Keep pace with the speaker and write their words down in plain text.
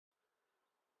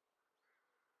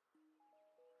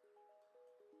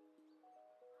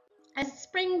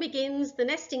spring begins, the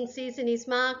nesting season is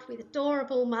marked with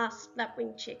adorable masked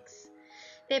lapwing chicks.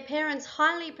 Their parents'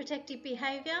 highly protective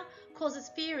behaviour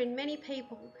causes fear in many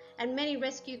people, and many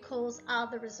rescue calls are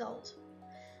the result.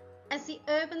 As the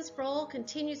urban sprawl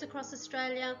continues across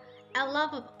Australia, our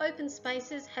love of open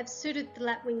spaces have suited the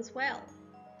lapwings well,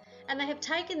 and they have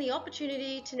taken the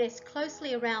opportunity to nest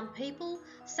closely around people,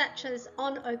 such as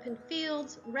on open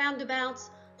fields, roundabouts,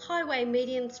 highway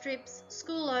median strips,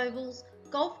 school ovals,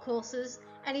 golf courses,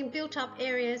 and in built-up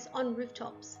areas on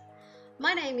rooftops.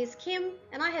 My name is Kim,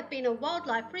 and I have been a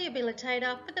wildlife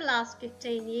rehabilitator for the last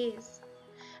 15 years.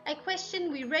 A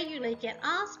question we regularly get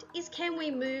asked is, can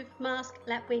we move masked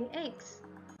lapwing eggs?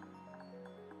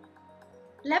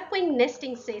 Lapwing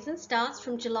nesting season starts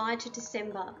from July to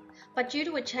December, but due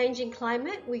to a changing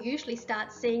climate, we usually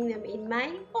start seeing them in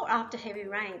May or after heavy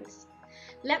rains.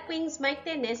 Lapwings make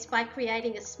their nest by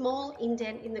creating a small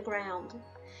indent in the ground.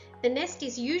 The nest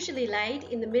is usually laid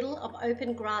in the middle of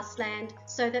open grassland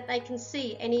so that they can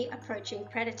see any approaching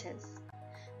predators.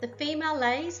 The female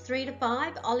lays 3 to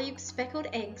 5 olive speckled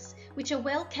eggs, which are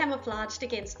well camouflaged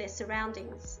against their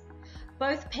surroundings.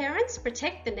 Both parents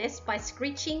protect the nest by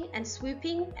screeching and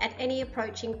swooping at any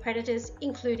approaching predators,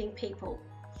 including people.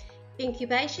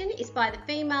 Incubation is by the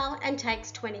female and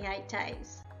takes 28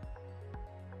 days.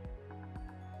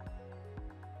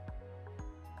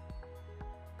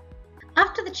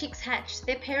 After the chicks hatch,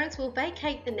 their parents will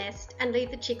vacate the nest and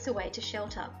leave the chicks away to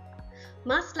shelter.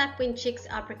 Masked lapwing chicks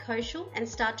are precocial and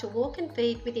start to walk and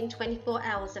feed within 24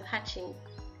 hours of hatching.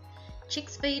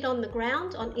 Chicks feed on the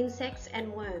ground on insects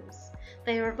and worms.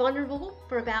 They are vulnerable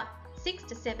for about 6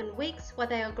 to 7 weeks while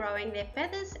they are growing their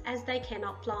feathers, as they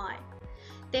cannot fly.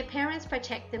 Their parents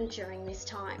protect them during this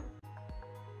time.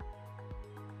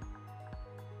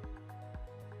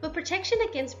 For protection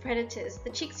against predators, the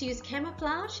chicks use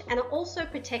camouflage and are also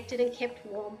protected and kept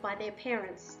warm by their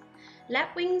parents.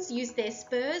 Lapwings use their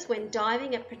spurs when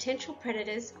diving at potential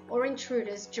predators or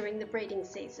intruders during the breeding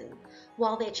season,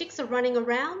 while their chicks are running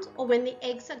around or when the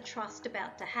eggs are just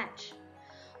about to hatch.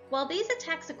 While these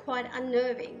attacks are quite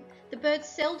unnerving, the birds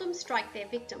seldom strike their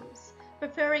victims,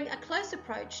 preferring a close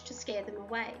approach to scare them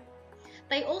away.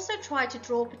 They also try to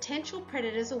draw potential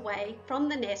predators away from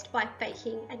the nest by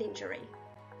faking an injury.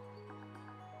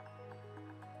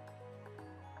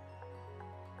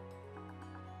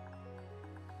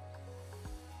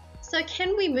 So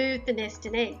can we move the nest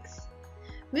and eggs?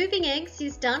 Moving eggs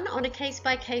is done on a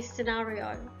case-by-case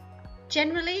scenario.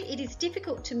 Generally, it is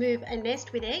difficult to move a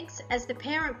nest with eggs as the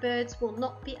parent birds will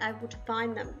not be able to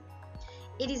find them.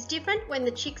 It is different when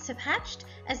the chicks have hatched,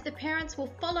 as the parents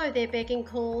will follow their begging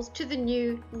calls to the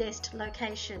new nest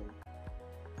location.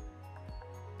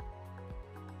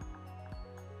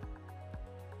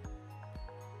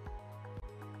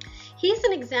 Here's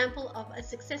an example of a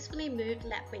successfully moved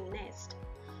lapwing nest.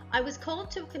 I was called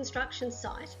to a construction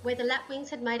site where the lapwings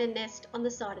had made a nest on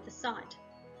the side of the site.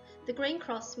 The green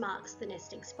cross marks the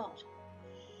nesting spot.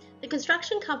 The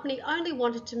construction company only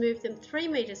wanted to move them 3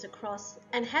 metres across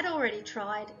and had already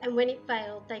tried, and when it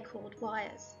failed, they called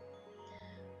wires.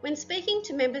 When speaking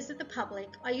to members of the public,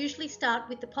 I usually start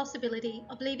with the possibility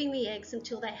of leaving the eggs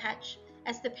until they hatch,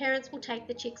 as the parents will take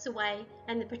the chicks away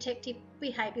and the protective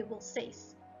behaviour will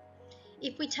cease.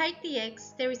 If we take the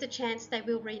eggs, there is a chance they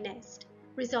will re-nest,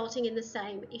 resulting in the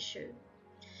same issue.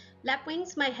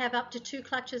 Lapwings may have up to 2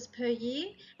 clutches per year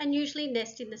and usually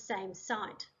nest in the same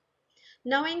site.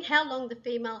 Knowing how long the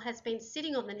female has been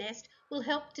sitting on the nest will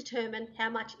help determine how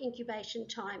much incubation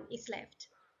time is left.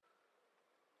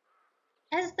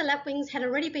 As the lapwings had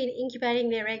already been incubating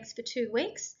their eggs for 2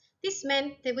 weeks, this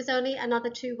meant there was only another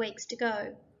 2 weeks to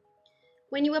go.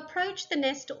 When you approach the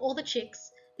nest or the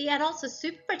chicks, the adults are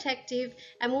super protective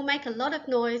and will make a lot of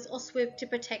noise or swoop to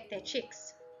protect their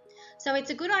chicks. So it's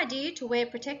a good idea to wear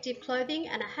protective clothing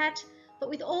and a hat, but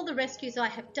with all the rescues I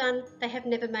have done, they have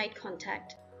never made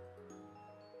contact.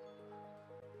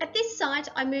 At this site,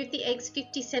 I moved the eggs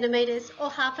 50 centimetres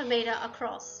or half a metre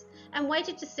across and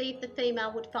waited to see if the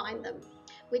female would find them,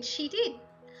 which she did.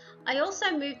 I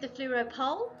also moved the fluoro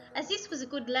pole, as this was a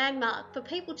good landmark for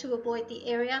people to avoid the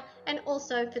area and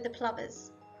also for the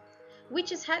plovers.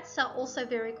 Witches' hats are also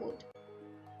very good.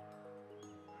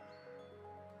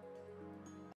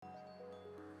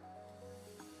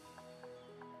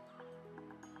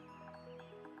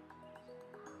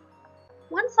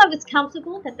 Once I was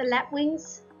comfortable that the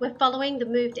lapwings were following the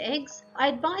moved eggs, I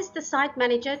advised the site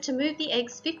manager to move the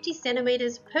eggs 50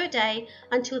 centimetres per day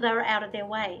until they were out of their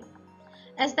way,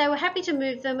 as they were happy to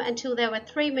move them until they were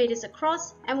 3 metres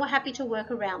across and were happy to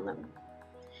work around them.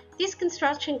 This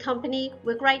construction company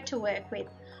were great to work with.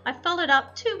 I followed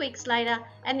up 2 weeks later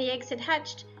and the eggs had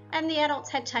hatched and the adults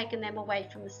had taken them away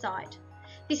from the site.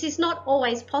 This is not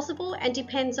always possible and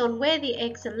depends on where the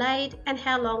eggs are laid and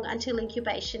how long until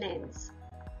incubation ends.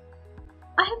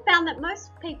 I have found that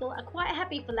most people are quite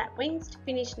happy for lapwings to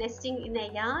finish nesting in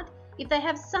their yard if they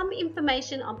have some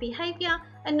information on behaviour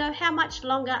and know how much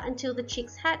longer until the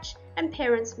chicks hatch and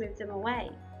parents move them away.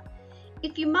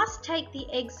 If you must take the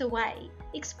eggs away,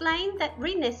 explain that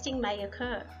re-nesting may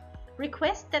occur.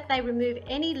 Request that they remove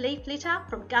any leaf litter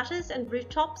from gutters and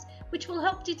rooftops, which will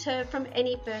help deter from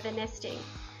any further nesting.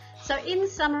 So in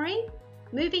summary,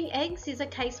 moving eggs is a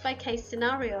case-by-case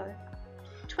scenario.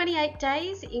 28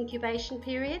 days incubation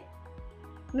period.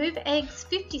 Move eggs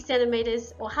 50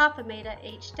 centimetres or half a metre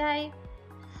each day.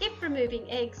 If removing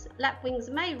eggs,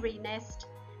 lapwings may re-nest,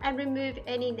 and remove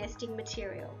any nesting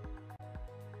material.